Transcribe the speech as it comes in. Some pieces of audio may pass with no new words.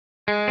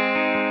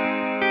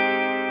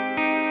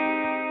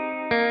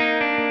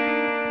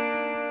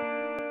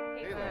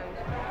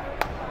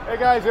Hey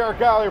guys, Eric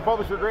Calen, your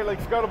publisher of Great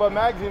Lakes Scuttlebutt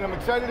Magazine. I'm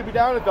excited to be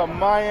down at the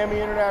Miami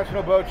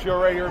International Boat Show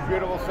right here in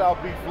beautiful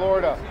South Beach,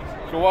 Florida.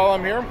 So while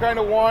I'm here, I'm kind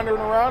of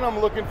wandering around. I'm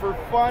looking for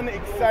fun,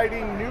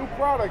 exciting new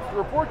products to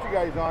report you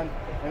guys on.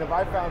 And if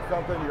I found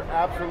something you're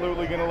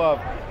absolutely going to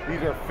love,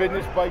 these are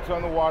fitness bikes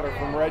on the water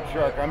from Red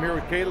Shark. I'm here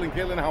with Kaylee.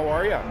 Kaylee, how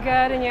are you?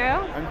 Good, and you?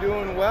 I'm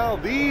doing well.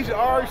 These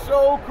are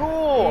so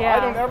cool. Yeah.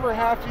 I don't ever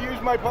have to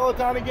use my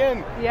Peloton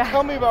again. Yeah.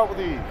 Tell me about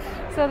these.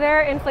 So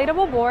they're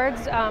inflatable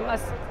boards, a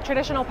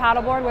traditional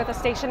paddleboard with a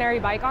stationary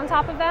bike on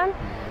top of them.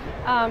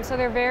 So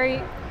they're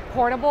very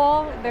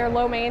portable, they're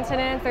low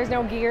maintenance, there's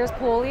no gears,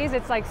 pulleys.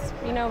 It's like,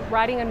 you know,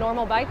 riding a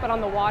normal bike but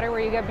on the water where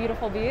you get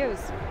beautiful views.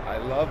 I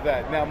love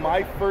that. Now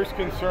my first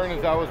concern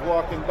as I was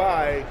walking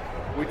by,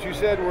 which you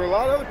said were a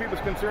lot of other people's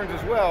concerns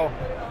as well,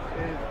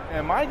 is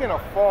am I going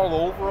to fall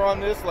over on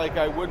this like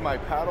I would my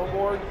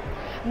paddleboard?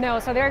 No,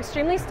 so they're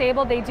extremely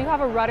stable. They do have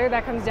a rudder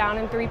that comes down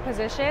in 3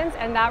 positions,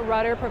 and that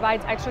rudder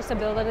provides extra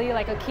stability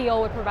like a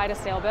keel would provide a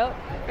sailboat.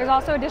 There's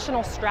also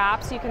additional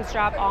straps you can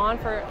strap on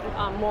for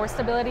more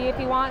stability if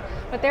you want,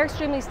 but they're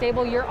extremely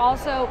stable. You're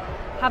also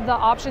have the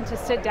option to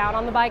sit down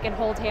on the bike and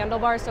hold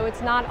handlebars, so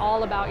it's not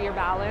all about your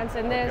balance.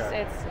 In this,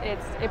 okay.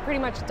 it pretty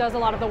much does a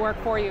lot of the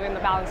work for you in the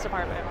balance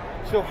department.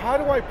 So how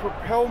do I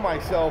propel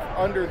myself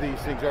under these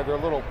things? Are there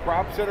little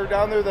props that are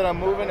down there that I'm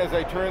moving as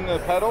I turn the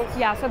pedals?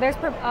 Yeah, so there's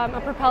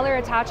a propeller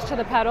attached to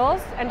the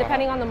pedals, and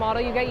depending on the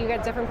model you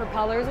get different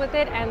propellers with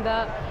it. And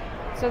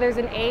so there's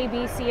an A,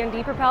 B, C, and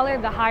D propeller.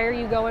 The higher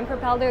you go in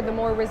propeller, the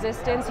more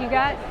resistance you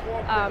get.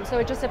 So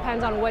it just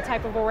depends on what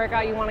type of a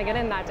workout you want to get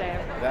in that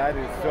day. That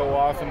is so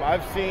awesome.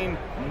 I've seen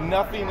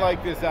nothing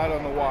like this out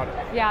on the water.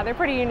 Yeah, they're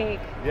pretty unique.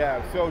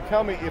 Yeah, so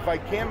tell me, if I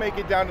can't make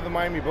it down to the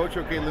Miami Boat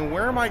Show, Caitlin,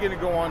 where am I going to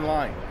go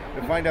online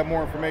to find out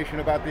more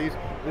information about these,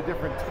 the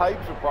different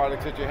types of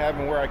products that you have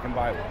and where I can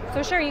buy them?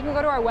 So sure, you can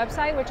go to our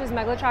website, which is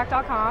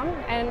meglatrak.com,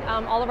 and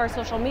all of our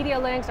social media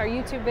links, our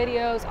YouTube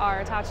videos are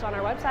attached on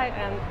our website,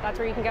 and that's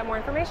where you can get more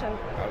information.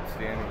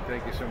 Outstanding.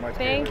 Thank you so much,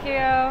 Thank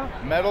Caitlin.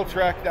 you.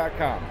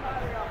 Metaltrack.com.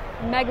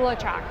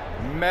 Meglatrak.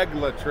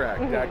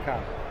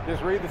 Meglatrak.com.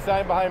 Just read the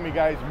sign behind me,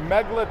 guys.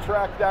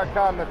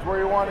 Meglatrak.com. That's where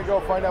you want to go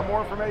find out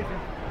more information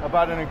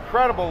about an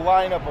incredible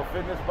lineup of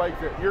fitness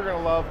bikes that you're going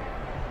to love.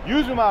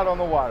 Use them out on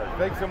the water.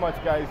 Thanks so much,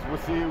 guys. We'll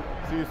see you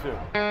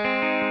soon.